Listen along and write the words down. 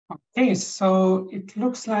Okay, so it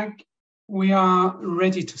looks like we are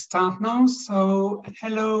ready to start now. So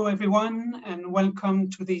hello everyone and welcome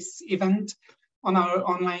to this event on our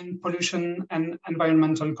online pollution and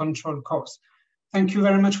environmental control course. Thank you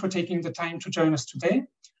very much for taking the time to join us today.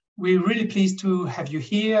 We're really pleased to have you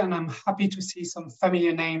here, and I'm happy to see some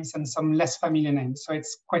familiar names and some less familiar names. So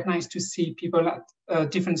it's quite nice to see people at a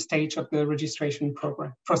different stage of the registration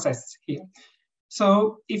process here.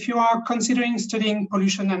 So if you are considering studying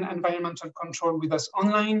pollution and environmental control with us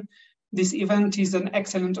online, this event is an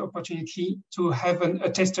excellent opportunity to have a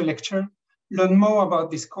tester lecture, learn more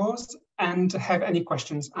about this course, and have any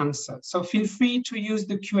questions answered. So feel free to use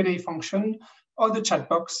the Q&A function or the chat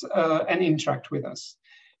box and interact with us.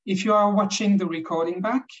 If you are watching the recording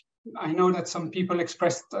back, I know that some people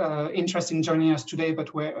expressed interest in joining us today,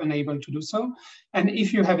 but were unable to do so. And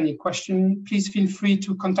if you have any question, please feel free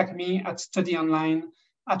to contact me at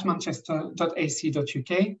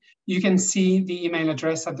studyonline@manchester.ac.uk. You can see the email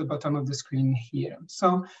address at the bottom of the screen here.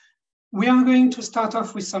 So we are going to start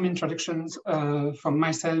off with some introductions from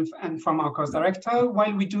myself and from our course director.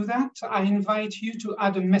 While we do that, I invite you to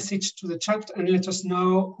add a message to the chat and let us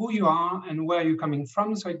know who you are and where you're coming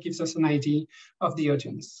from, so it gives us an idea of the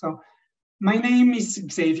audience. So my name is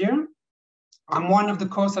Xavier. I'm one of the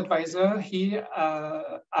course advisors here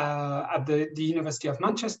at the University of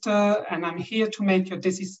Manchester, and I'm here to make your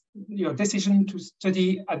decision to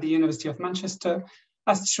study at the University of Manchester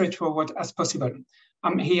as straightforward as possible.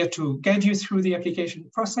 I'm here to guide you through the application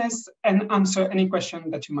process and answer any question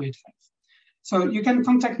that you might have. So you can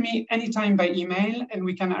contact me anytime by email, and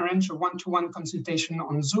we can arrange a one-to-one consultation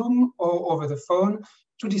on Zoom or over the phone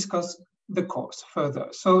to discuss the course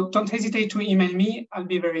further. So don't hesitate to email me. I'll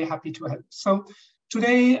be very happy to help. So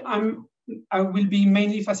today I will be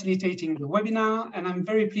mainly facilitating the webinar, and I'm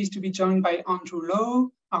very pleased to be joined by Andrew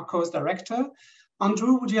Lowe, our course director.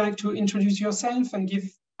 Andrew, would you like to introduce yourself and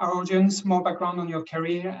give our audience more background on your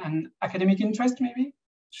career and academic interest, maybe?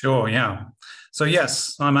 Sure, yeah. So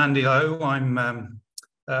yes, I'm Andy Lowe. I'm a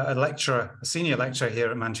senior lecturer here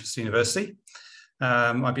at Manchester University.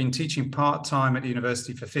 I've been teaching part-time at the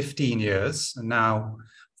university for 15 years and now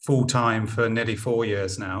full-time for nearly 4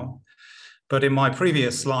 years now. But in my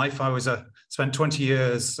previous life, I spent 20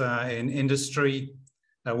 years in industry,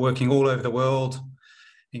 working all over the world,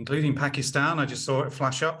 including Pakistan. I just saw it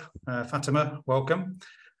flash up. Fatima, welcome.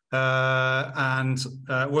 And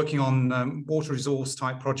working on water resource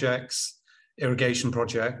type projects, irrigation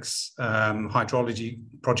projects, hydrology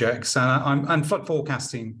projects, and flood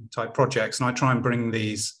forecasting type projects. And I try and bring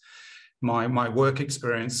my work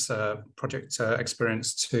experience, project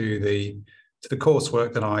experience to the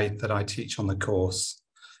coursework that I teach on the course.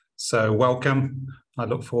 So welcome. I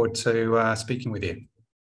look forward to speaking with you.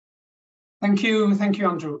 Thank you,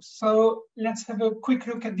 Andrew. So let's have a quick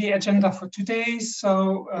look at the agenda for today.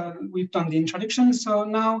 So we've done the introduction. So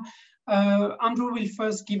now Andrew will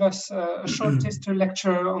first give us a short tester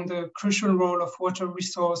lecture on the crucial role of water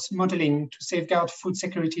resource modeling to safeguard food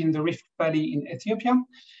security in the Rift Valley in Ethiopia.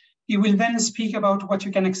 He will then speak about what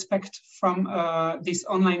you can expect from this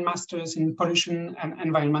online Masters in Pollution and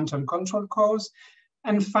Environmental Control course.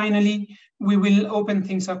 And finally, we will open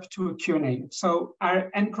things up to a Q&A. So I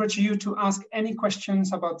encourage you to ask any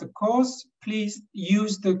questions about the course. Please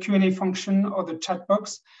use the Q&A function or the chat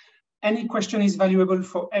box. Any question is valuable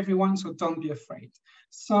for everyone, so don't be afraid.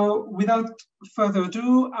 So without further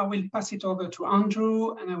ado, I will pass it over to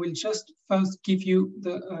Andrew, and I will just first give you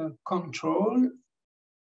the control.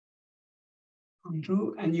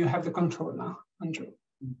 Andrew, and you have the control now, Andrew.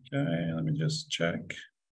 Okay, let me just check.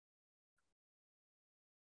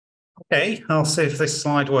 Okay, I'll see if this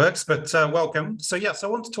slide works, but welcome. So yes, I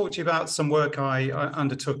want to talk to you about some work I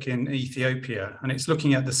undertook in Ethiopia, and it's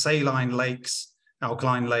looking at the Saline Lakes,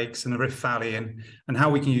 Alkaline Lakes in the Rift Valley, and how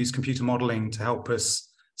we can use computer modeling to help us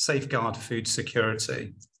safeguard food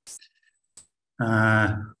security.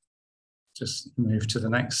 Just move to the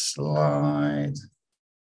next slide.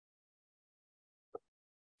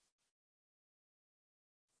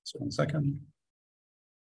 Just 1 second.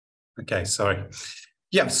 Okay, sorry.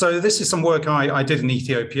 Yeah, so this is some work I did in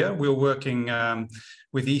Ethiopia. We were working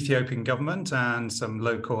with the Ethiopian government and some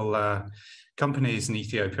local companies in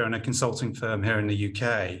Ethiopia and a consulting firm here in the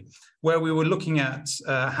UK, where we were looking at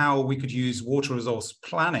how we could use water resource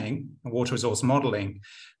planning and water resource modeling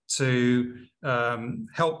to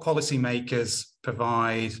help policymakers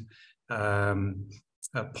provide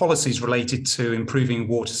policies related to improving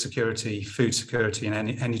water security, food security, and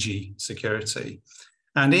energy security.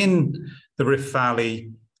 And in the Rift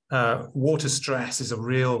Valley, water stress has a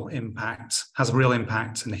real impact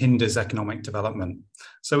and hinders economic development.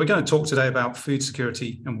 So we're going to talk today about food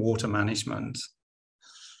security and water management.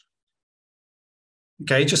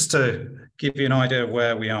 Okay, just to give you an idea of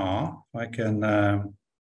where we are, I can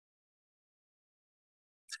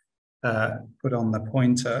put on the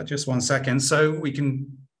pointer, just 1 second. So we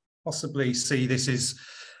can possibly see this is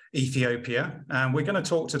Ethiopia. And we're going to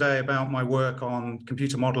talk today about my work on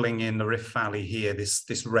computer modeling in the Rift Valley here,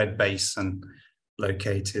 this red basin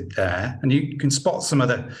located there. And you can spot some of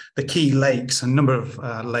the key lakes, a number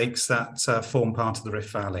of lakes that form part of the Rift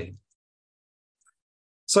Valley.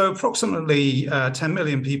 So approximately 10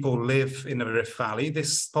 million people live in the Rift Valley.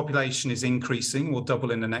 This population is increasing, will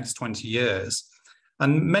double in the next 20 years.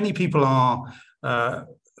 And many people are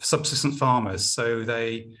subsistence farmers, so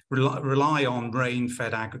they rely on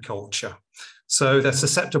rain-fed agriculture. So they're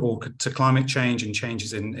susceptible to climate change and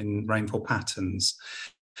changes in rainfall patterns.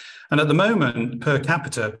 And at the moment, per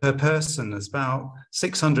capita, per person, there's about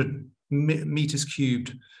 600 meters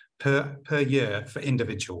cubed per year for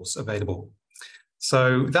individuals available.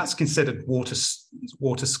 So that's considered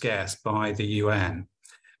water scarce by the UN.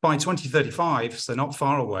 By 2035, so not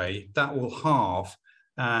far away, that will halve,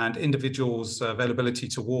 and individuals' availability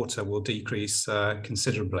to water will decrease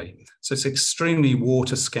considerably. So it's extremely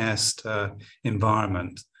water scarce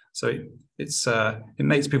environment. So it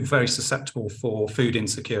makes people very susceptible for food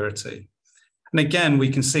insecurity. And again, we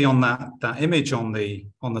can see on that image on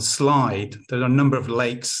the slide, there are a number of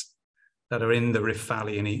lakes that are in the Rift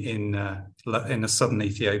Valley in the southern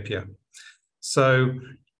Ethiopia. So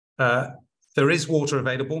there is water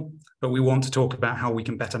available, but we want to talk about how we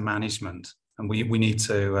can better management. And we need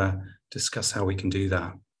to discuss how we can do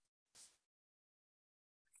that.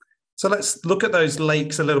 So let's look at those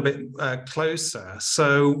lakes a little bit closer.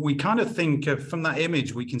 So we kind of think of, from that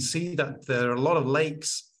image, we can see that there are a lot of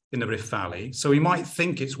lakes in the Rift Valley. So we might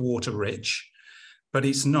think it's water rich, but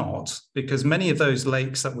it's not, because many of those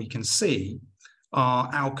lakes that we can see are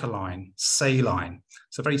alkaline, saline,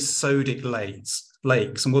 so very sodic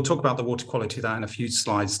lakes. And we'll talk about the water quality of that in a few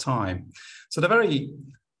slides' time. So they're very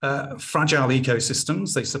fragile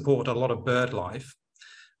ecosystems. They support a lot of bird life,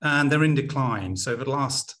 and they're in decline. So over the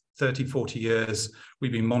last 30, 40 years,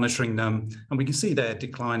 we've been monitoring them, and we can see they're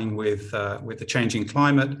declining with the changing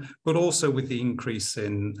climate, but also with the increase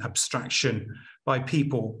in abstraction by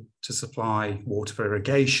people to supply water for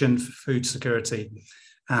irrigation, for food security,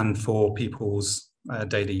 and for people's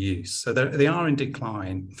daily use. So they are in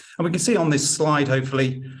decline. And we can see on this slide,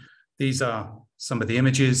 hopefully, these are some of the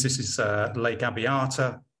images. This is Lake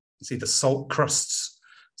Abiata. You see the salt crusts.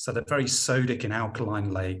 So they're very sodic and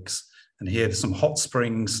alkaline lakes. And here there's some hot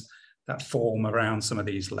springs that form around some of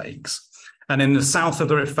these lakes. And in the south of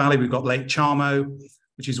the Rift Valley, we've got Lake Chamo,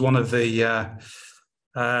 which is one of the,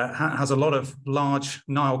 has a lot of large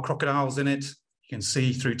Nile crocodiles in it. You can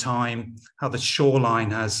see through time how the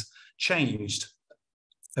shoreline has changed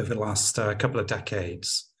over the last couple of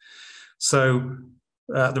decades. So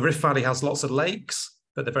the Rift Valley has lots of lakes,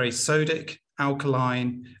 but they're very sodic,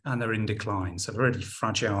 alkaline, and they're in decline. So really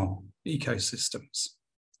fragile ecosystems.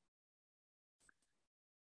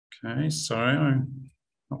 Okay, sorry, I'm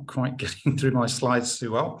not quite getting through my slides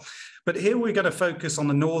too well. But here we're going to focus on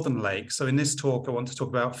the northern lakes. So in this talk, I want to talk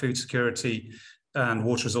about food security and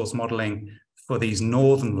water resource modeling for these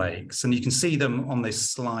northern lakes. And you can see them on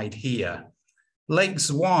this slide here. Lake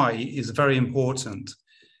Zwei is very important.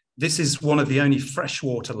 This is one of the only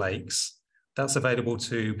freshwater lakes that's available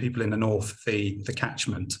to people in the north, the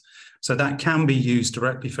catchment. So that can be used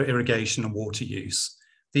directly for irrigation and water use.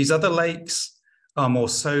 These other lakes are more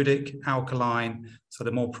sodic, alkaline, so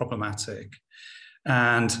they're more problematic.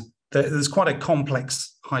 And there's quite a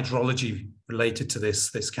complex hydrology related to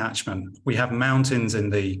this catchment. We have mountains in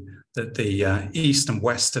the east and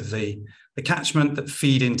west of the catchment that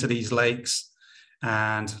feed into these lakes.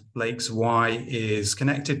 And Lake Zwei is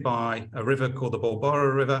connected by a river called the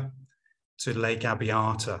Bolbora River to Lake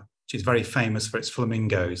Abiata, which is very famous for its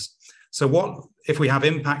flamingos. So what if we have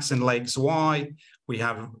impacts in Lake Zwei, we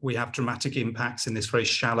have dramatic impacts in this very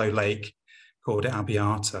shallow lake called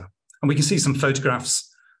Abiata. And we can see some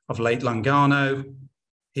photographs of Lake Lungano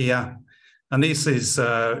here. And this is,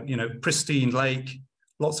 pristine lake,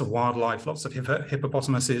 lots of wildlife, lots of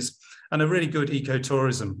hippopotamuses, and a really good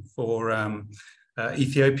ecotourism for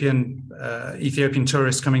Ethiopian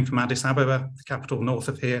tourists coming from Addis Ababa, the capital north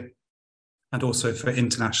of here, and also for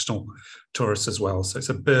international tourists as well. So it's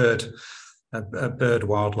a bird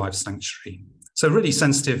wildlife sanctuary. So really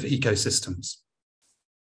sensitive ecosystems.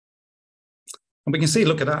 And we can see,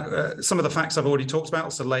 look at that, some of the facts I've already talked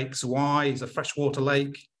about. So Lake Zwei is a freshwater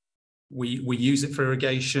lake. We use it for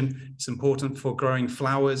irrigation. It's important for growing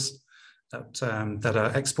flowers that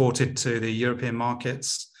are exported to the European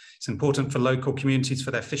markets. It's important for local communities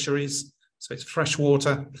for their fisheries. So it's fresh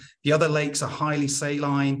water. The other lakes are highly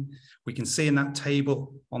saline. We can see in that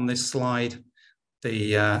table on this slide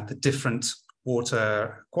the different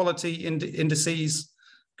water quality indices.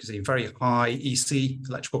 You can see very high EC,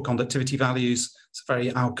 electrical conductivity values. It's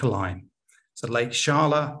very alkaline. So Lake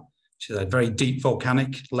Shala, which is a very deep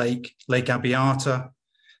volcanic lake, Lake Abiata.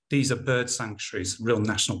 These are bird sanctuaries, real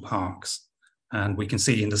national parks. And we can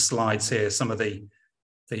see in the slides here some of the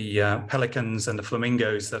pelicans and the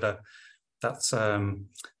flamingos that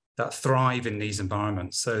thrive in these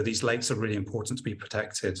environments. So these lakes are really important to be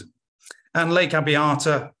protected. And Lake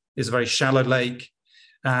Abiata is a very shallow lake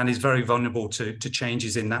and is very vulnerable to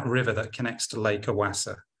changes in that river that connects to Lake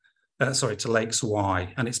Awassa, to Lake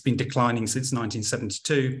Swai. And it's been declining since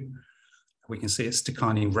 1972. We can see it's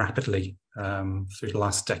declining rapidly through the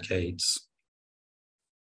last decades.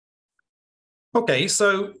 Okay,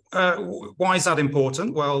 so why is that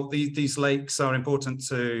important? Well, these lakes are important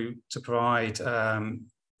to provide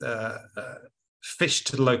fish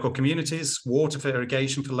to the local communities, water for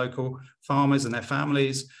irrigation for local farmers and their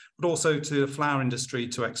families, but also to the flower industry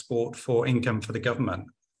to export for income for the government.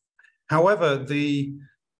 However,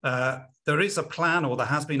 there is a plan, or there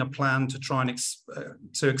has been a plan, to try and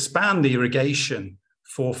to expand the irrigation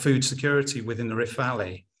for food security within the Rift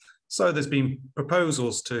Valley. So there's been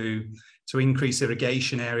proposals to increase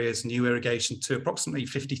irrigation areas, new irrigation, to approximately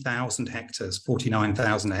 50,000 hectares,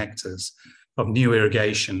 49,000 hectares of new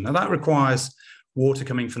irrigation. Now that requires water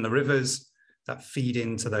coming from the rivers that feed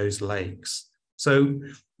into those lakes. So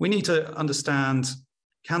we need to understand,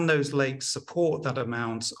 can those lakes support that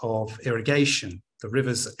amount of irrigation? The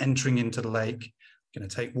rivers entering into the lake, going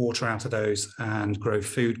to take water out of those and grow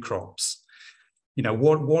food crops. You know,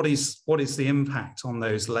 what is the impact on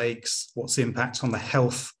those lakes? What's the impact on the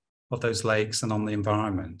health of those lakes and on the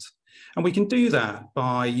environment? And we can do that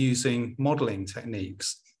by using modeling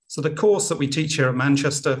techniques. So the course that we teach here at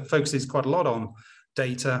Manchester focuses quite a lot on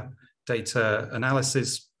data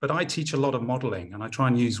analysis, but I teach a lot of modeling, and I try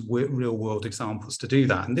and use real world examples to do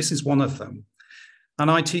that. And this is one of them.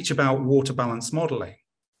 And I teach about water balance modeling.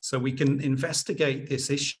 So we can investigate this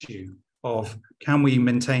issue of, can we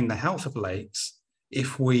maintain the health of lakes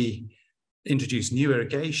if we introduce new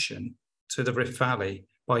irrigation to the Rift Valley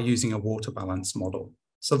by using a water balance model.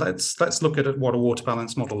 So let's look at what a water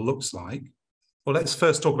balance model looks like. Well, let's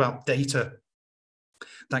first talk about data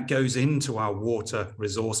that goes into our water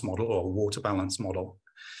resource model or water balance model.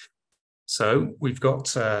 So we've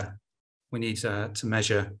got, we need to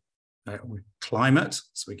measure climate.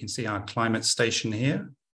 So we can see our climate station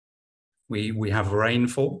here. We have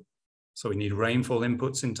rainfall. So we need rainfall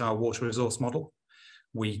inputs into our water resource model.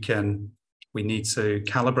 We need to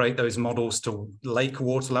calibrate those models to lake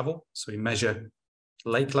water level. So we measure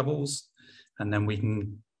lake levels, and then we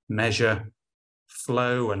can measure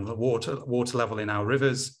flow and water level in our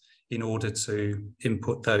rivers in order to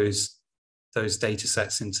input those data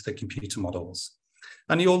sets into the computer models.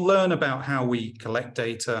 And you'll learn about how we collect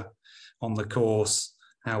data on the course,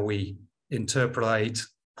 how we interpolate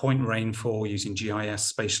point rainfall using GIS,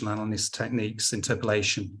 spatial analysis techniques,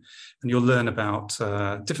 interpolation, and you'll learn about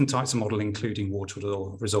different types of modeling, including water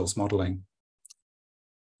resource modeling.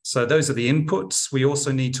 So those are the inputs. We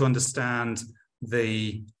also need to understand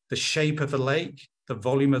the shape of the lake, the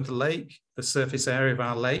volume of the lake, the surface area of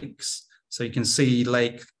our lakes. So you can see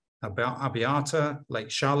Lake Abiata, Lake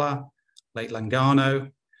Shala, Lake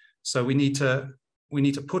Langano. So we need to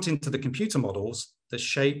put into the computer models the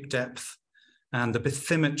shape, depth, and the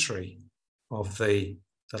bathymetry of the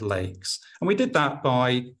lakes. And we did that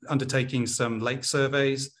by undertaking some lake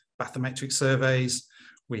surveys, bathymetric surveys.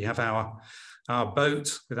 We have our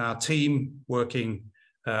boat with our team working,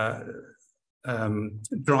 driving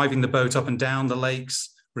the boat up and down the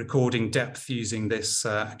lakes, recording depth using this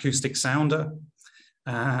acoustic sounder.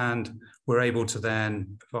 And we're able to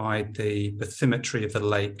then provide the bathymetry of the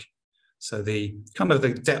lake. So the kind of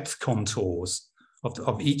the depth contours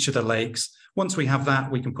of each of the lakes. Once we have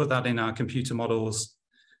that, we can put that in our computer models,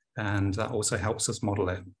 and that also helps us model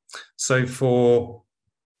it. So let's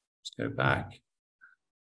go back.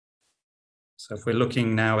 So if we're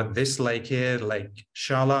looking now at this lake here, Lake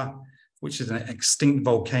Shala, which is an extinct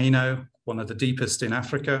volcano, one of the deepest in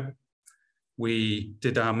Africa. We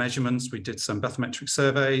did our measurements, we did some bathymetric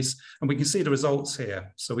surveys, and we can see the results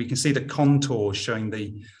here. So we can see the contours showing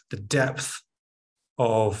the depth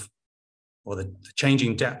of, or the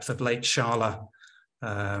changing depth of Lake Shala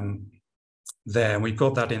there. And we've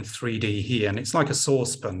got that in 3D here, and it's like a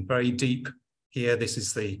saucepan, very deep here. This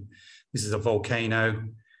is the This is a volcano,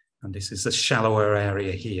 and this is a shallower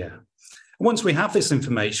area here. Once we have this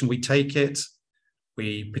information, we take it,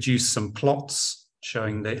 we produce some plots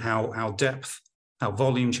showing how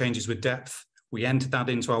volume changes with depth. We enter that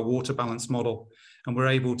into our water balance model, and we're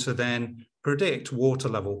able to then predict water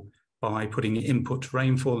level by putting input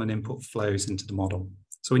rainfall and input flows into the model.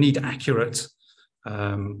 So we need accurate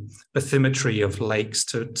bathymetry of lakes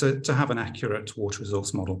to have an accurate water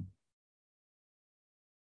resource model.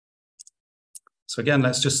 So again,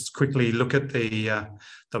 let's just quickly look at the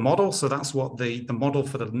model. So that's what the model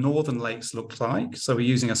for the northern lakes looks like. So we're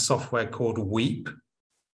using a software called WEEP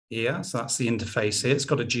here. So that's the interface here. It's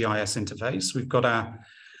got a GIS interface. We've got our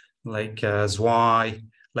Lake Zwei,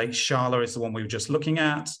 Lake Shala is the one we were just looking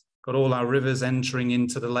at. Got all our rivers entering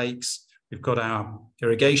into the lakes. We've got our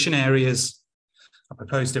irrigation areas, our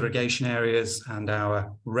proposed irrigation areas, and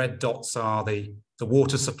our red dots are the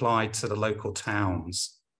water supply to the local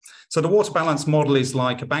towns. So the water balance model is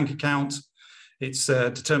like a bank account. It's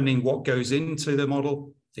determining what goes into the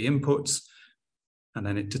model, the inputs, and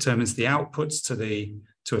then it determines the outputs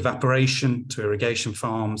to evaporation, to irrigation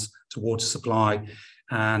farms, to water supply.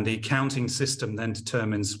 And the accounting system then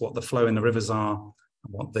determines what the flow in the rivers are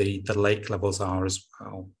and what the lake levels are as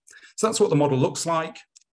well. So that's what the model looks like.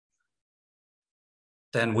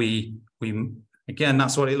 Then again,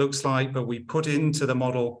 that's what it looks like, but we put into the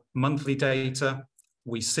model monthly data.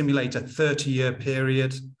 We simulate a 30-year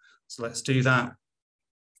period. So let's do that.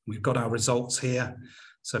 We've got our results here.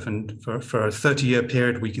 So for a 30-year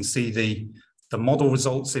period, we can see the model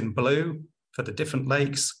results in blue for the different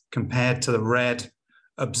lakes compared to the red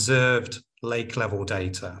observed lake level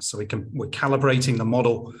data. So we're calibrating the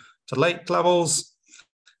model to lake levels.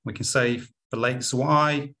 We can say for Lake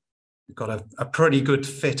Zwei, we've got a pretty good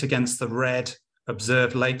fit against the red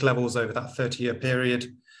observed lake levels over that 30-year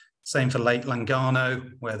period. Same for Lake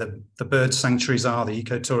Langano, where the bird sanctuaries are, the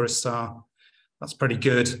ecotourists are. That's pretty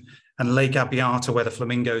good. And Lake Abiata, where the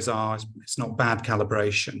flamingos are, it's not bad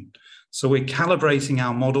calibration. So we're calibrating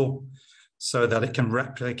our model so that it can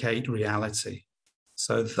replicate reality.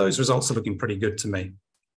 So those results are looking pretty good to me.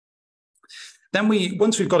 Then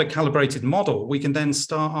once we've got a calibrated model, we can then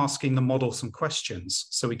start asking the model some questions.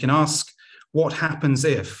 So we can ask, what happens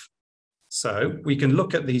if? So we can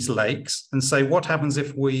look at these lakes and say, what happens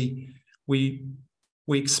if we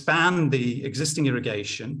expand the existing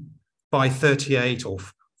irrigation by 38 or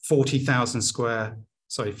 40,000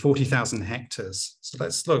 hectares. So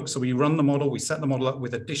let's look. So we run the model, we set the model up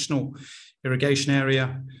with additional irrigation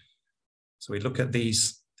area. So we look at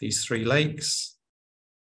these three lakes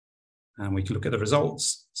and we can look at the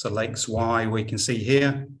results. So Lake Zwei we can see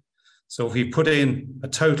here. So if we put in a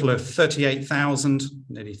total of 38,000,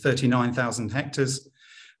 nearly 39,000 hectares,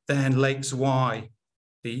 then Lake Zwei,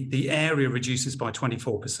 the area reduces by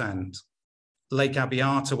 24%. Lake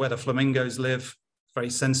Abiata, where the flamingos live, very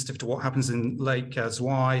sensitive to what happens in Lake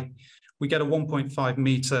Zwei, we get a 1.5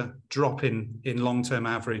 meter drop in long-term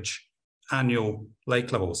average annual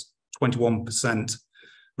lake levels, 21%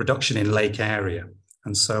 reduction in lake area,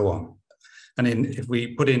 and so on. And if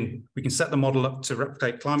we we can set the model up to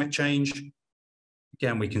replicate climate change.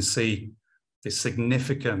 Again, we can see this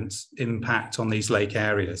significant impact on these lake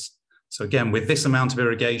areas. So again, with this amount of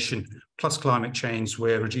irrigation plus climate change,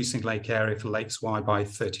 we're reducing lake area for Lake Zwei by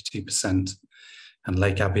 32% and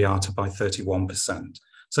Lake Abiata by 31%.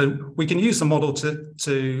 So we can use the model to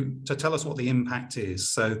tell us what the impact is.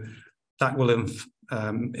 So that will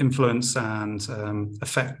influence and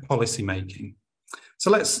affect policy making. So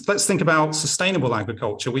let's think about sustainable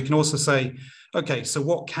agriculture. We can also say, okay, so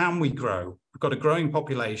what can we grow? We've got a growing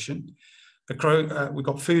population. We've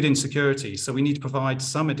got food insecurity, so we need to provide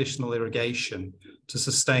some additional irrigation to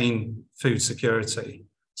sustain food security.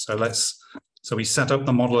 So we set up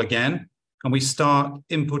the model again, and we start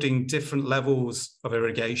inputting different levels of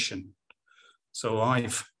irrigation. So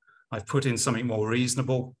I've put in something more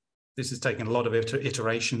reasonable. This has taken a lot of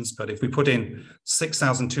iterations, but if we put in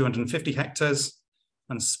 6,250 hectares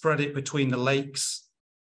and spread it between the lakes,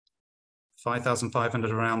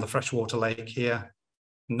 5,500 around the freshwater lake here,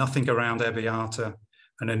 nothing around Abiata,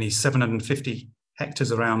 and only 750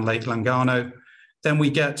 hectares around Lake Langano, then we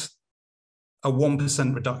get a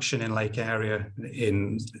 1% reduction in lake area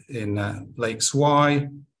in Lake Zwei,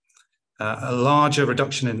 a larger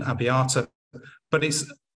reduction in Abiata, but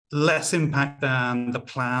it's less impact than the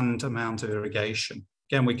planned amount of irrigation.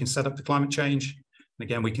 Again, we can set up the climate change, and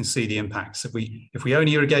again, we can see the impacts. If we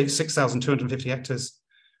only irrigate 6,250 hectares,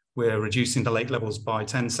 we're reducing the lake levels by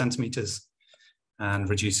 10 centimeters and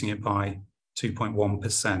reducing it by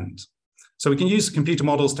 2.1%. So we can use computer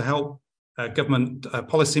models to help government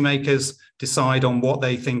policymakers decide on what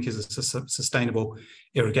they think is a sustainable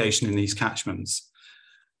irrigation in these catchments.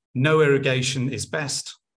 No irrigation is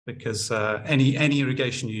best, because any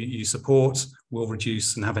irrigation you support will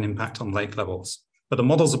reduce and have an impact on lake levels. But the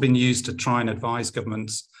models have been used to try and advise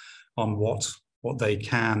governments on what they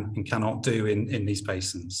can and cannot do in these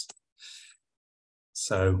basins.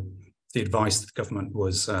 So the advice to the government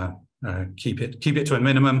was keep it to a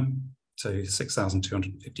minimum to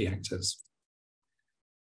 6,250 hectares.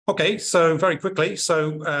 Okay, so very quickly,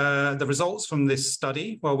 so the results from this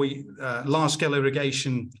study, well, large-scale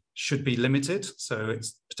irrigation should be limited, so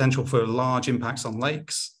it's potential for large impacts on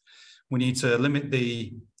lakes. We need to limit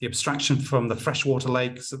the abstraction from the freshwater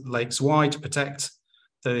lakes wide to protect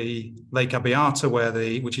the Lake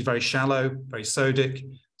Abiata, which is very shallow, very sodic.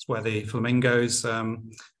 It's where the flamingos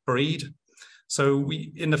breed. So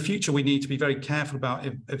in the future, we need to be very careful about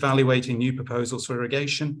evaluating new proposals for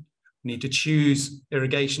irrigation. We need to choose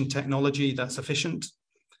irrigation technology that's efficient,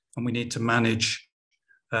 and we need to manage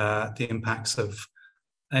the impacts of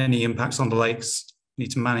any impacts on the lakes. We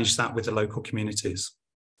need to manage that with the local communities.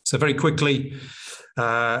 So very quickly,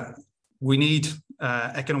 we need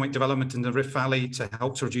economic development in the Rift Valley to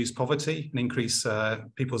help to reduce poverty and increase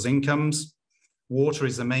people's incomes. Water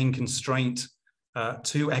is the main constraint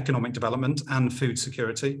to economic development and food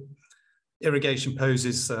security. Irrigation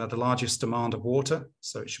poses the largest demand of water,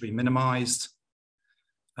 so it should be minimized.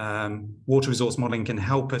 Water resource modeling can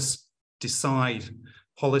help us decide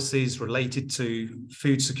policies related to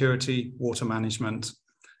food security, water management,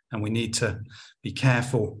 and we need to be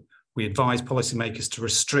careful. We advise policymakers to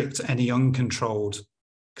restrict any uncontrolled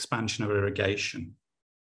expansion of irrigation.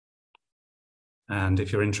 And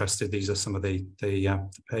if you're interested, these are some of the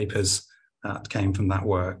papers that came from that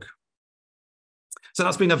work. So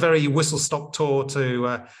that's been a very whistle-stop tour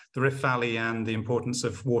to the Rift Valley and the importance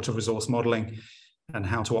of water resource modelling and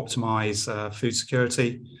how to optimise food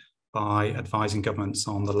security by advising governments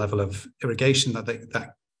on the level of irrigation that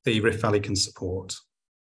the Rift Valley can support.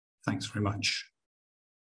 Thanks very much.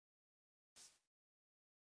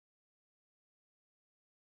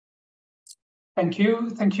 Thank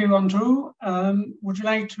you, Andrew. Would you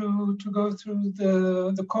like to go through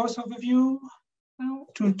the course overview now?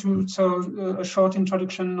 So a short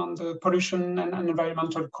introduction on the pollution and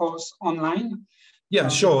environmental course online. Yeah,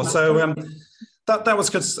 sure. So that was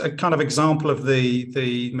just a kind of example of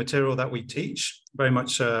the material that we teach. Very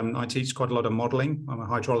much, I teach quite a lot of modelling. I'm a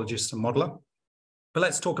hydrologist and modeller. But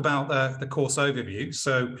let's talk about the course overview.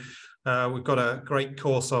 So we've got a great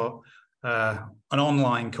course, an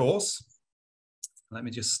online course. Let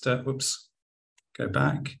me just, go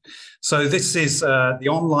back. So this is the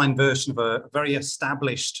online version of a very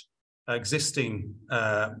established existing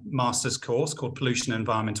master's course called Pollution and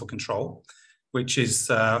Environmental Control, which is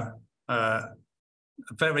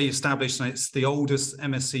very established, and it's the oldest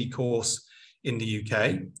MSc course in the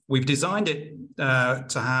UK. We've designed it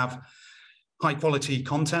to have high quality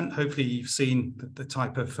content. Hopefully you've seen the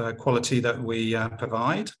type of quality that we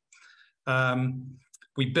provide.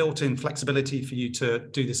 We built in flexibility for you to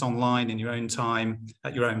do this online in your own time,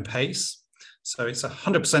 at your own pace. So it's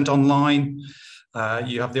 100% online.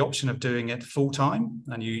 You have the option of doing it full time,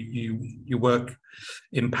 and you work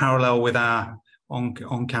in parallel with our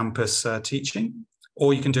on-campus teaching,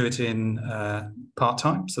 or you can do it in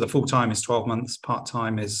part-time. So the full-time is 12 months,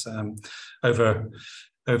 part-time is over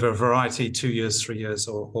a variety, 2 years, 3 years,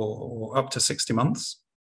 or up to 60 months.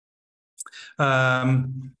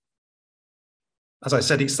 As I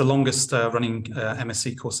said, it's the longest running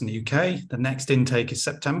MSc course in the UK. The next intake is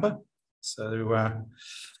September. So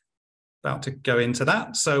about to go into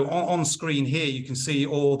that. So on screen here, you can see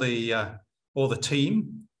all the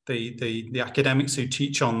team, the academics who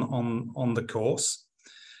teach on the course.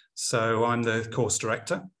 So I'm the course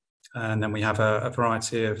director. And then we have a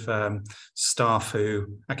variety of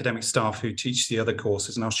academic staff who teach the other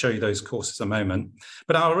courses, and I'll show you those courses in a moment.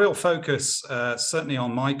 But our real focus, certainly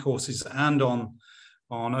on my courses and on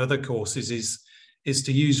other courses, is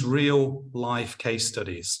to use real life case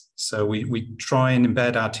studies. So we try and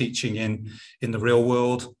embed our teaching in the real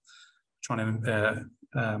world, trying to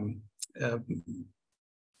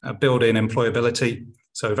build in employability.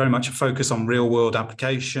 So very much a focus on real world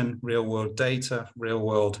application, real world data, real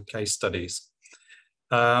world case studies.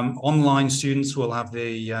 Online students will have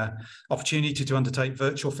the opportunity to undertake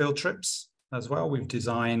virtual field trips as well. We've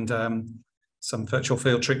designed some virtual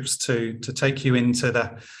field trips to take you into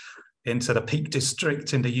the Peak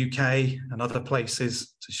District in the UK and other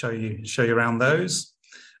places to show you around those.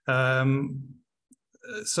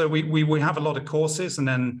 So we have a lot of courses, and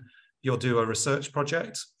then you'll do a research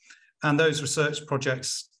project. And those research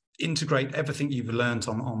projects, integrate everything you've learned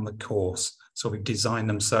on the course. So we've designed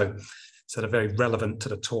them so they're very relevant to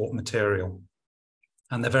the taught material.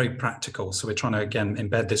 And they're very practical. So we're trying to, again,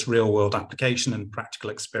 embed this real world application and practical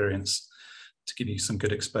experience to give you some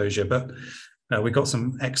good exposure. But we've got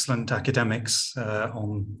some excellent academics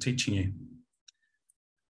on teaching you.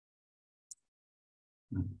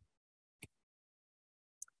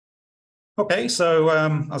 Okay, so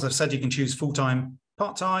as I've said, you can choose full-time,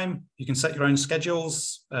 part-time. You can set your own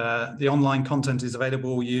schedules. The online content is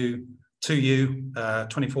available to you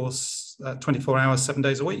 24 hours, 7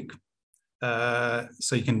 days a week.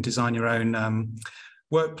 So you can design your own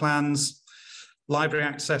work plans, library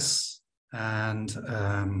access, and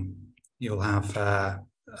you'll have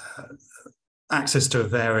access to a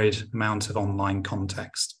varied amount of online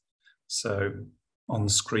context. So on the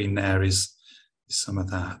screen there is some of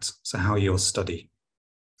that. So how you'll study.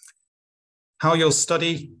 How you'll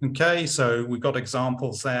study, okay, so we've got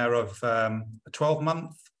examples there of a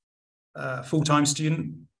 12-month full-time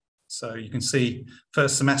student. So you can see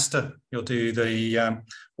first semester, you'll do the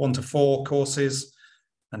 1 to 4 courses,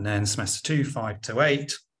 and then semester 2, 5 to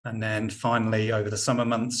 8. And then finally, over the summer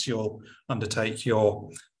months, you'll undertake your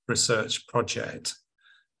research project.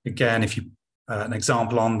 Again, if you an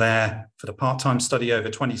example on there for the part-time study over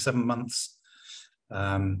 27 months,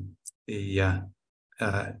 you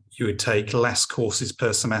would take less courses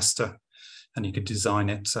per semester, and you could design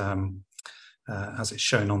it as it's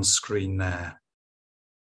shown on screen there.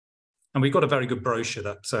 And we've got a very good brochure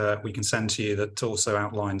that we can send to you that also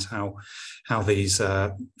outlines how these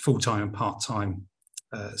full-time and part-time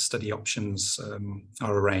study options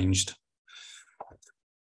are arranged.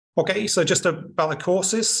 Okay, so just about the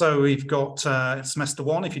courses. So we've got semester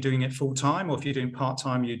 1, if you're doing it full-time, or if you're doing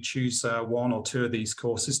part-time, you'd choose 1 or 2 of these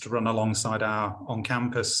courses to run alongside our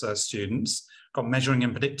on-campus students. Got measuring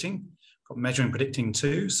and predicting, got measuring and predicting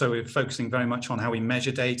 2. So we're focusing very much on how we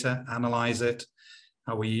measure data, analyze it,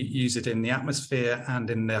 how we use it in the atmosphere and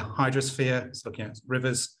in the hydrosphere, so looking at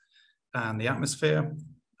rivers and the atmosphere,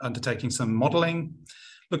 undertaking some modeling,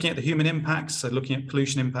 looking at the human impacts, so looking at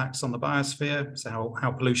pollution impacts on the biosphere, so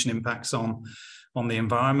how pollution impacts on the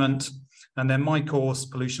environment. And then my course,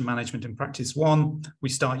 Pollution Management in Practice 1, we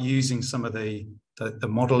start using some of the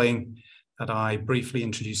modeling that I briefly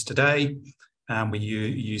introduced today, and we're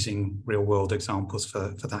using real-world examples for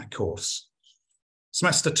that course.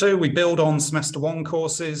 Semester 2, we build on semester 1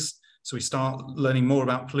 courses. So we start learning more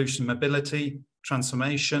about pollution mobility,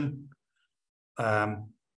 transformation.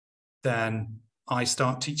 Then I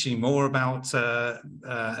start teaching more about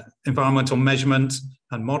environmental measurement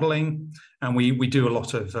and modeling. And we do a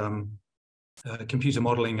lot of computer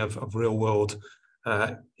modeling of real world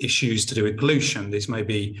issues to do with pollution. These may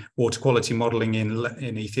be water quality modeling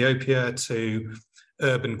in Ethiopia to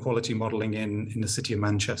urban quality modeling in the city of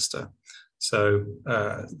Manchester. So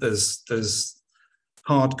there's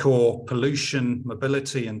hardcore pollution,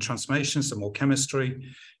 mobility and transformation, some more chemistry.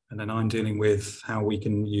 And then I'm dealing with how we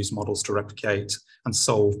can use models to replicate and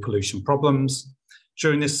solve pollution problems.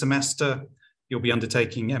 During this semester, you'll be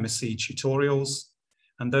undertaking MSc tutorials,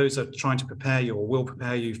 and those are trying to prepare you or will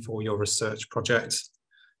prepare you for your research project.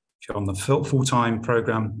 If you're on the full-time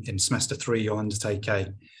program in semester 3, you'll undertake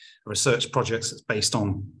a research project that's based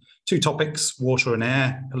on 2 topics, water and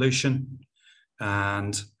air pollution.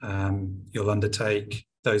 And you'll undertake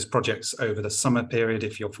those projects over the summer period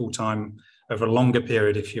if you're full-time, over a longer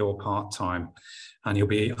period if you're part-time. And you'll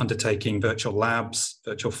be undertaking virtual labs,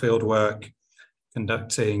 virtual fieldwork,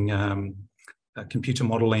 conducting computer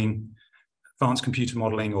modeling, advanced computer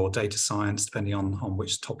modeling or data science, depending on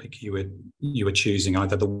which topic you were choosing,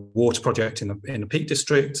 either the water project in the Peak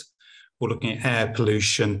District or looking at air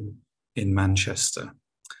pollution in Manchester.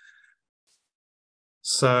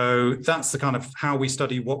 So that's the kind of how we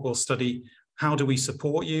study, what we'll study. How do we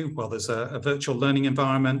support you? Well, there's a virtual learning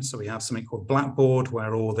environment. So we have something called Blackboard,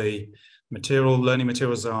 where all the learning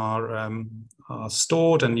materials are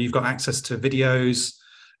stored, and you've got access to videos,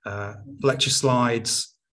 lecture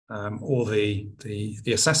slides, all the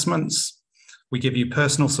assessments. We give you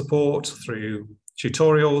personal support through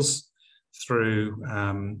tutorials, through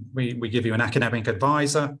we give you an academic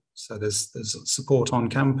advisor. So there's support on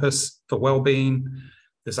campus for wellbeing.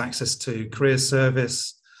 There's access to career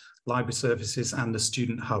service, library services, and the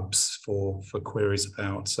student hubs for queries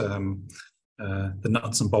about the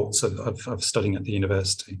nuts and bolts of studying at the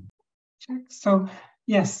university. So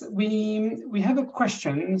yes, we have a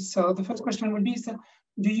question. So the first question would be,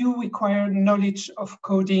 do you require knowledge of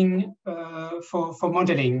coding for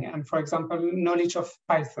modeling, and for example, knowledge of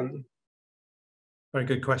Python? Very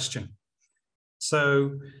good question.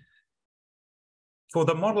 So for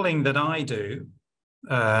the modeling that I do,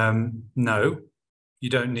 No, you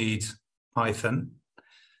don't need Python.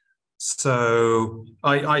 So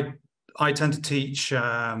I tend to teach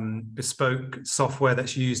bespoke software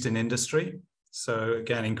that's used in industry. So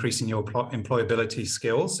again, increasing your employability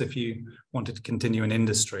skills if you wanted to continue in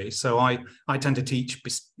industry. So I tend to teach,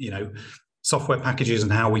 software packages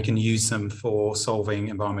and how we can use them for solving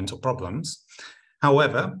environmental problems.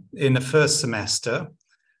 However, in the first semester,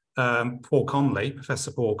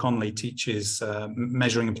 Professor Paul Conley teaches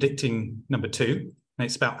measuring and predicting number 2, and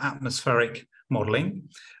it's about atmospheric modeling.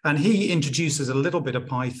 And he introduces a little bit of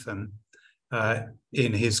Python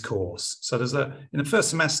in his course. So there's in the first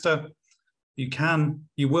semester,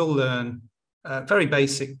 you will learn very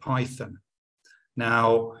basic Python.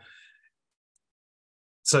 Now,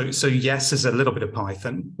 so yes, there's a little bit of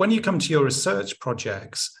Python. When you come to your research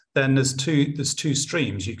projects, then there's two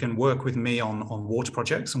streams. You can work with me on water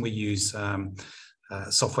projects, and we use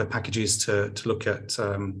software packages to look at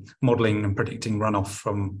modeling and predicting runoff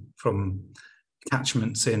from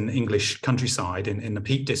catchments in English countryside in the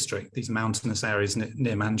Peak District, these mountainous areas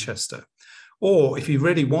near Manchester. Or if you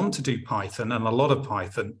really want to do Python, and a lot of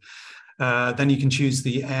Python, then you can choose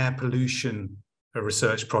the air pollution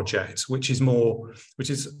research project, which is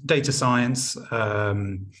data science,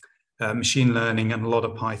 machine learning, and a lot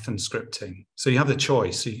of Python scripting. So you have the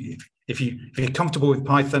choice. If you're comfortable with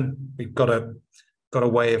Python, we've got a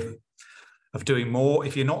way of doing more.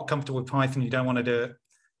 If you're not comfortable with Python, you don't want to do it,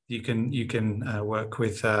 you can work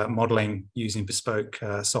with modeling using bespoke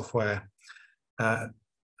software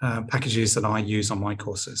packages that I use on my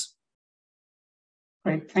courses.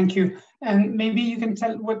 Great, thank you. And maybe you can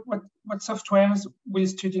tell what softwares will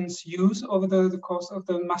students use over the course of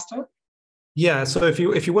the master? Yeah, so if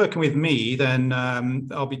you're working with me, then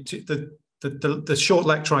I'll be the short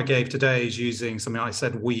lecture I gave today is using something I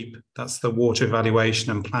said WEEP. That's the water evaluation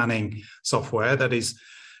and planning software. That is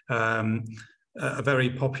a very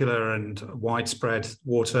popular and widespread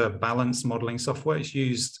water balance modeling software. It's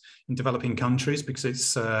used in developing countries because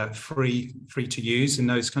it's free to use in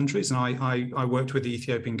those countries. And I worked with the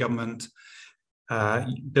Ethiopian government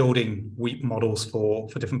building WEEP models for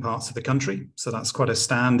different parts of the country. So that's quite a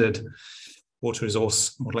standard water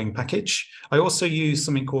resource modeling package. I also use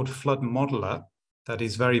something called Flood Modeler. That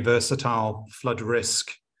is very versatile flood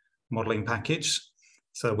risk modeling package.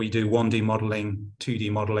 So we do 1D modeling,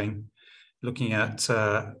 2D modeling, looking at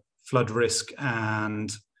flood risk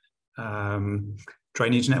and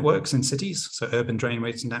drainage networks in cities. So urban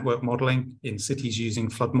drainage network modeling in cities using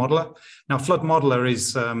Flood Modeler. Now, Flood Modeler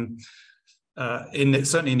is, certainly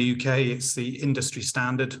in the UK, it's the industry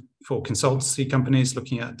standard for consultancy companies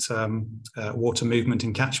looking at water movement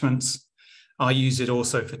in catchments. I use it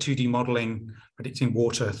also for 2D modeling, predicting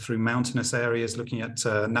water through mountainous areas, looking at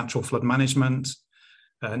natural flood management,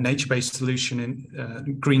 nature-based solution in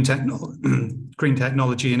green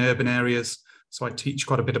technology in urban areas. So I teach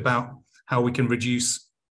quite a bit about how we can reduce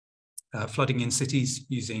flooding in cities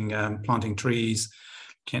using planting trees,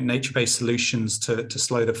 nature-based solutions to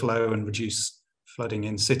slow the flow and reduce flooding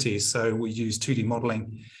in cities. So we use 2D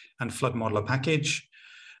modeling and Flood Modeler package.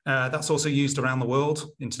 That's also used around the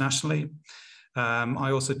world internationally.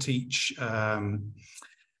 I also teach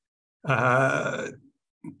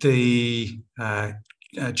the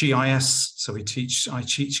GIS. So I teach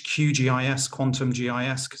QGIS, Quantum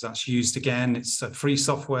GIS, because that's used again. It's a free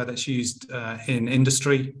software that's used in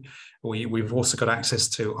industry. We've also got access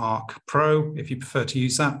to Arc Pro if you prefer to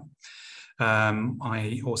use that.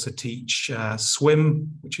 I also teach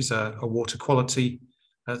SWIM, which is a water quality,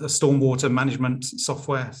 a stormwater management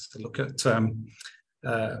software to look at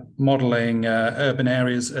modeling urban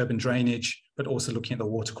areas, urban drainage, but also looking at the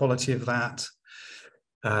water quality of that,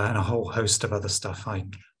 and a whole host of other stuff. I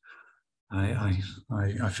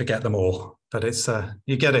forget them all, but it's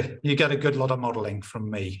you get a good lot of modeling from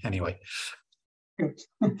me anyway. Good.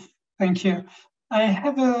 Thank you. I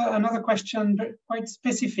have another question, quite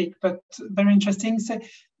specific, but very interesting. So,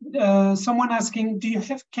 someone asking, do you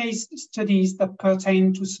have case studies that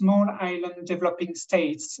pertain to small island developing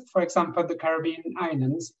states, for example, the Caribbean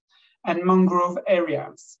islands, and mangrove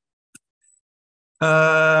areas?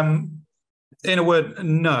 In a word,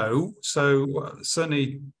 no. So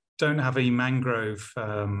certainly don't have any mangrove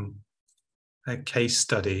case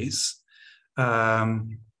studies.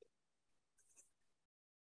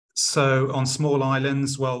 So on small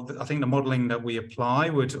islands, well, I think the modelling that we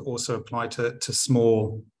apply would also apply to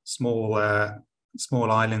small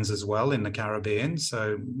islands as well in the Caribbean.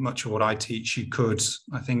 So much of what I teach, you could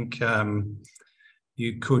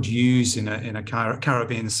use in a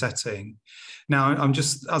Caribbean setting. Now,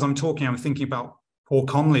 as I'm talking, I'm thinking about Paul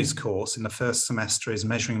Conley's course in the first semester is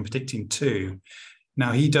Measuring and Predicting 2.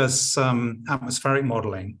 Now, he does some atmospheric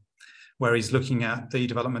modeling where he's looking at the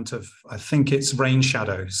development of, I think it's rain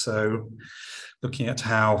shadow. So looking at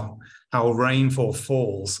how rainfall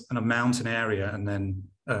falls in a mountain area, and then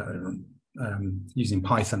using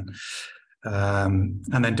Python, and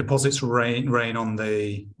then deposits rain on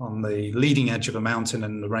the leading edge of a mountain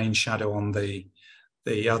and the rain shadow on the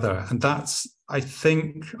other. And that's, I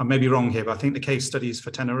think, I may be wrong here, but I think the case study is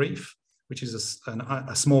for Tenerife, which is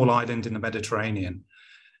a small island in the Mediterranean.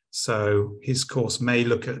 So his course may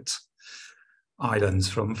look at islands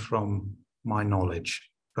from my knowledge,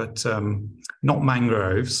 but not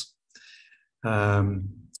mangroves.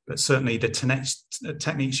 But certainly the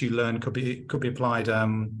techniques you learn could be applied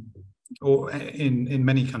or in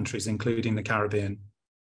many countries, including the Caribbean.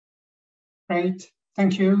 Great,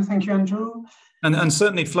 thank you, Andrew. And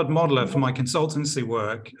certainly flood modeler for my consultancy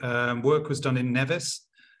work. Work was done in Nevis,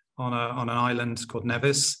 on an island called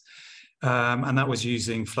Nevis, and that was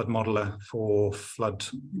using flood modeler for flood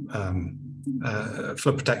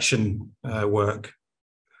protection work.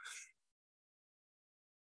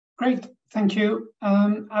 Great, thank you.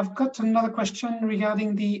 I've got another question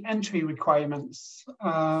regarding the entry requirements.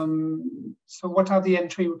 So what are the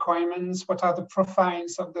entry requirements? What are the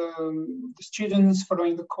profiles of the students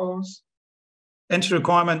following the course? Entry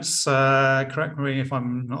requirements, correct me if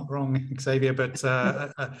I'm not wrong, Xavier, but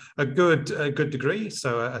a good degree,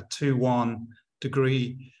 so a 2-1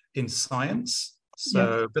 degree in science.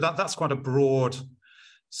 So, yeah. But that's quite a broad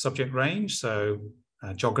subject range. So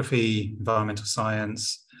geography, environmental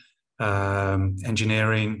science,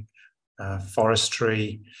 engineering,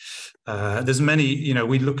 forestry. There's many,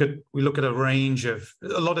 we look at a range of,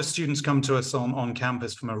 a lot of students come to us on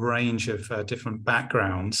campus from a range of different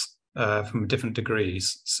backgrounds, from different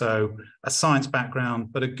degrees. So a science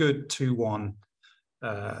background, but a good 2-1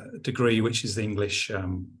 degree, which is the English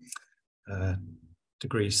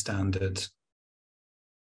degree standard.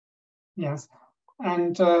 Yes.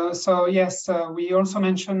 And so, yes, we also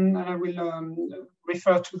mentioned, and I will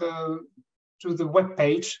refer to the web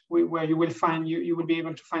page where you will find, you will be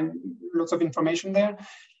able to find lots of information there,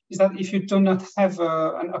 is that if you do not have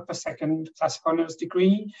an upper second classic honors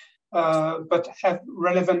degree, but have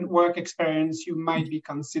relevant work experience, you might be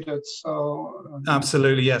considered. So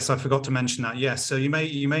absolutely, yes, I forgot to mention that. Yes, so you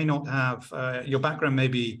may not have your background may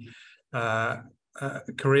be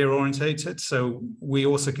career orientated. So we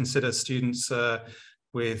also consider students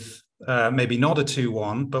with maybe not a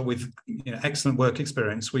 2-1, but with excellent work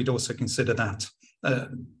experience. We'd also consider that.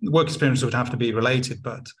 Work experience would have to be related,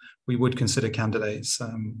 but we would consider candidates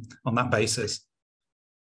on that basis.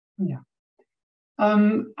 Yeah.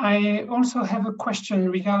 I also have a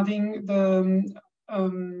question regarding the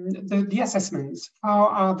assessments. How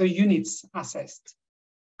are the units assessed?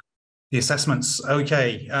 The assessments,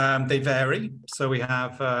 okay, they vary. So we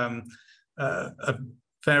have a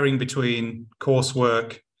varying between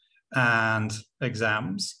coursework and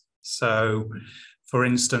exams. So, for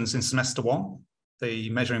instance, in semester 1, the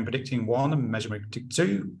Measuring and Predicting 1 and Measuring and Predicting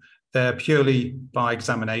 2, they're purely by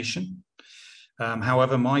examination.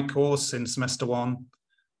 However, my course in semester 1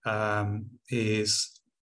 is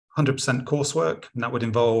 100% coursework, and that would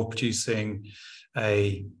involve producing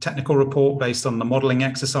a technical report based on the modeling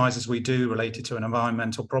exercises we do related to an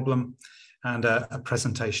environmental problem, and a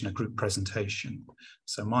presentation, a group presentation.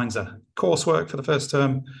 So mine's a coursework for the first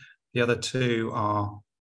term. The other 2 are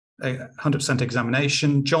 100%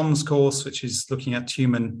 examination. John's course, which is looking at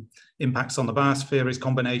human impacts on the biosphere, is a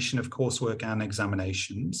combination of coursework and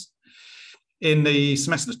examinations. In the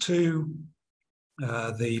semester 2,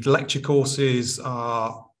 the lecture courses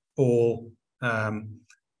are all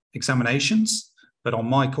examinations, but on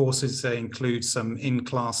my courses, they include some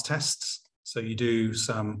in-class tests. So you do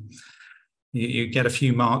you get a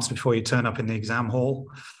few marks before you turn up in the exam hall.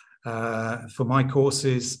 For my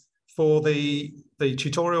courses, for the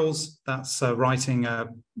tutorials, that's writing a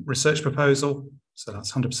research proposal. So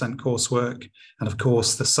that's 100% coursework. And of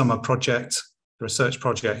course, the summer project, the research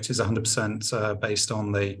project, is 100% based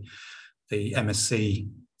on the MSc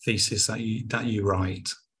thesis that you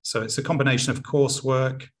write. So it's a combination of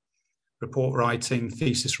coursework, report writing,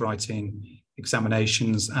 thesis writing,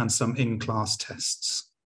 examinations, and some in-class tests.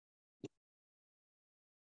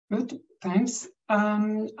 Good, thanks.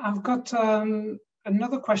 I've got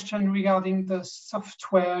another question regarding the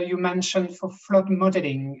software you mentioned for flood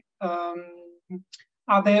modeling.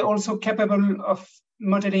 Are they also capable of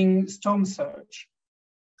modeling storm surge?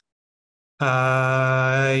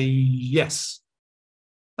 Yes.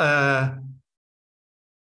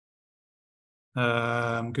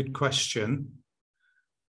 Good question.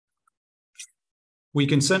 We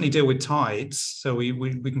can certainly deal with tides. So we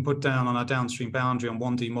can put down on our downstream boundary on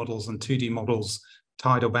 1D models and 2D models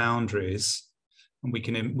tidal boundaries, and we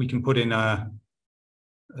can put in a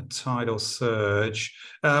tidal surge.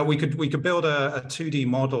 We could build a 2D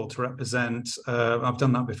model to represent. I've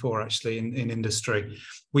done that before actually in industry.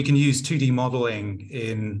 We can use 2D modeling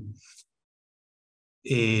in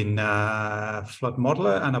flood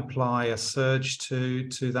modeler and apply a surge to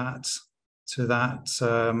that.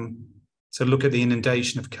 To look at the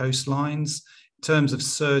inundation of coastlines. In terms of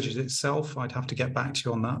surges itself, I'd have to get back to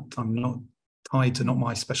you on that. I'm not tied to not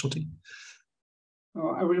my specialty.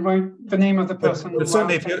 Oh, I will write the name of the person. But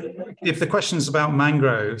certainly, if the question is about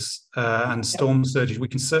mangroves and storm surges, we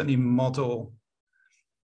can certainly model.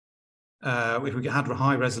 If we had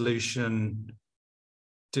high resolution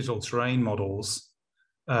digital terrain models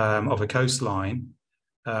of a coastline,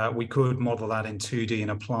 we could model that in 2D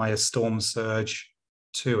and apply a storm surge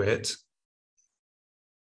to it.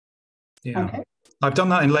 Yeah, okay. I've done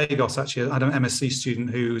that in Lagos, actually. I had an MSc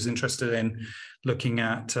student who was interested in looking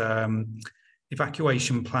at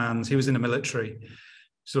evacuation plans. He was in the military.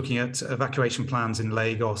 He's looking at evacuation plans in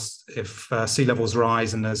Lagos if sea levels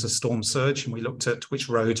rise and there's a storm surge. And we looked at which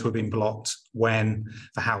roads were being blocked, when,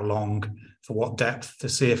 for how long, for what depth, to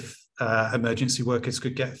see if emergency workers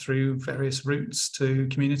could get through various routes to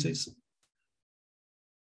communities.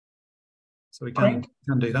 So we can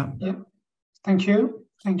do that. Yeah, thank you.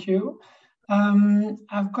 Thank you.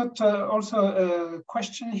 I've got also a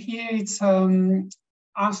question here. It's,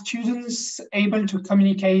 are students able to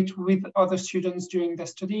communicate with other students during their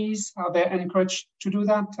studies? Are they encouraged to do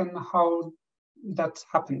that, and how that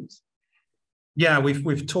happens? Yeah,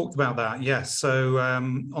 we've talked about that, yes. So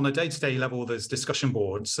on a day-to-day level, there's discussion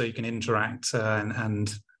boards, so you can interact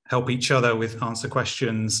and help each other with answer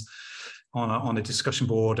questions on a discussion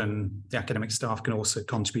board, and the academic staff can also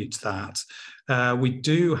contribute to that. We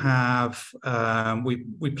do have,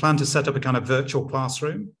 we plan to set up a kind of virtual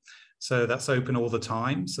classroom. So that's open all the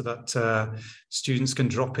time, so that students can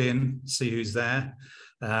drop in, see who's there,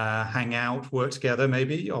 hang out, work together,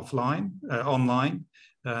 maybe online.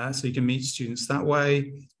 So you can meet students that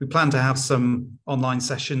way. We plan to have some online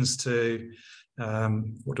sessions to,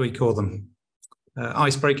 what do we call them?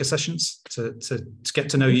 Icebreaker sessions to get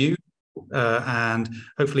to know you. And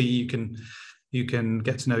hopefully you can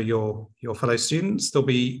get to know your fellow students. There'll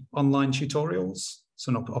be online tutorials,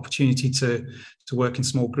 so an opportunity to work in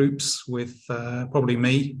small groups with probably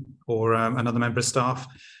me or another member of staff,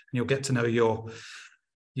 and you'll get to know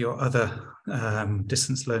your other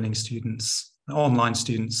distance learning students, online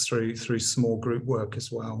students through small group work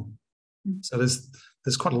as well. So there's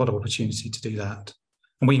quite a lot of opportunity to do that,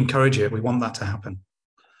 and we encourage it. We want that to happen.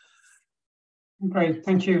 Great,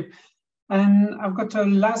 thank you. And I've got a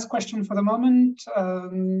last question for the moment.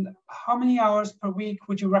 How many hours per week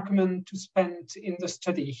would you recommend to spend in the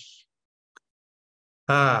study?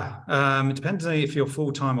 It depends on if you're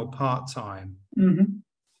full-time or part-time. Mm-hmm.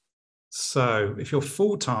 So if you're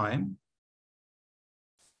full-time,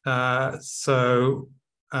 I'm just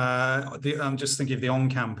thinking of the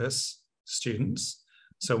on-campus students.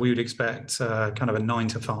 So we would expect kind of a 9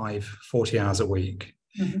 to 5, 40 hours a week.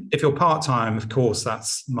 Mm-hmm. If you're part-time, of course,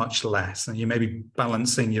 that's much less, and you may be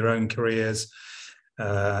balancing your own careers,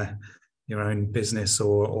 your own business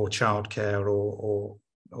or childcare or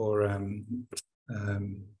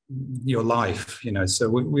your life, you know. So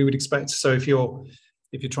we would expect. So if you're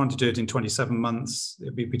trying to do it in 27 months,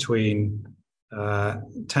 it'd be between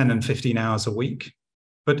 10 and 15 hours a week.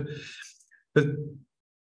 But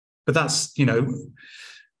that's, you know.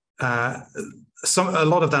 A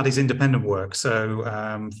lot of that is independent work. So,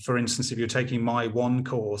 for instance, if you're taking my one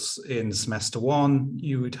course in semester 1,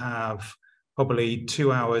 you would have probably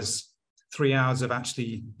 2 hours, 3 hours of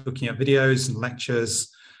actually looking at videos and lectures,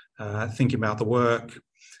 thinking about the work.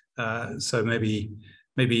 So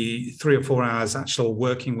maybe 3 or 4 hours actual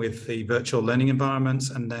working with the virtual learning environment,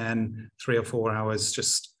 and then 3 or 4 hours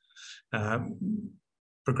just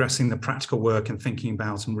progressing the practical work and thinking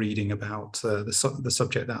about and reading about the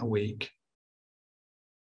subject that week.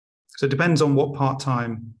 So it depends on what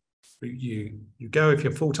part-time you go. If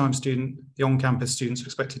you're a full-time student, the on-campus students are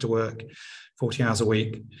expected to work 40 hours a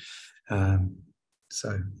week.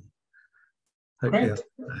 So hopefully that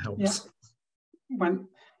helps. Yeah. Well,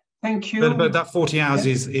 thank you. But that 40 hours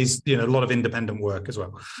is a lot of independent work as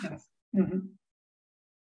well. Yes. Mm-hmm.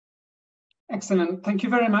 Excellent. Thank you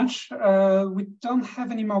very much. We don't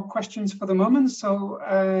have any more questions for the moment, so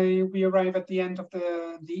we arrive at the end of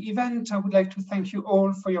the event. I would like to thank you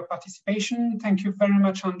all for your participation. Thank you very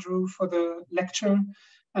much, Andrew, for the lecture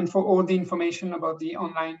and for all the information about the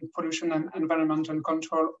online pollution and environmental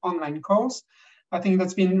control online course. I think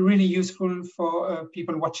that's been really useful for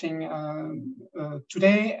people watching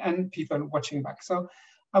today and people watching back. So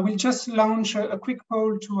I will just launch a quick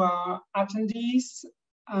poll to our attendees.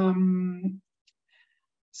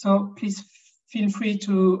 So please feel free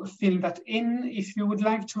to fill that in. If you would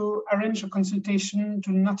like to arrange a consultation,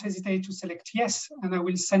 do not hesitate to select yes, and I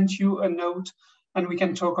will send you a note and we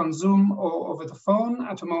can talk on Zoom or over the phone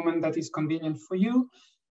at a moment that is convenient for you.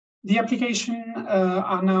 The application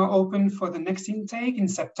are now open for the next intake in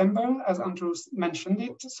September, as Andrew mentioned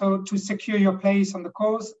it. So to secure your place on the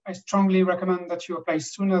course, I strongly recommend that you apply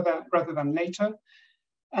sooner rather than later.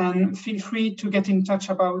 And feel free to get in touch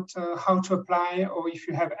about how to apply or if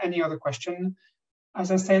you have any other question.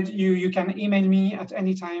 As I said, you can email me at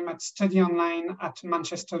any time at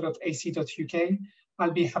studyonline@manchester.ac.uk.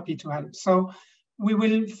 I'll be happy to help. So we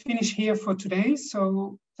will finish here for today.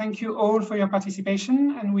 So thank you all for your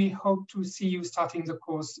participation, and we hope to see you starting the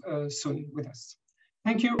course soon with us.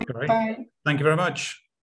 Thank you. Great. Bye. Thank you very much.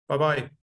 Bye-bye.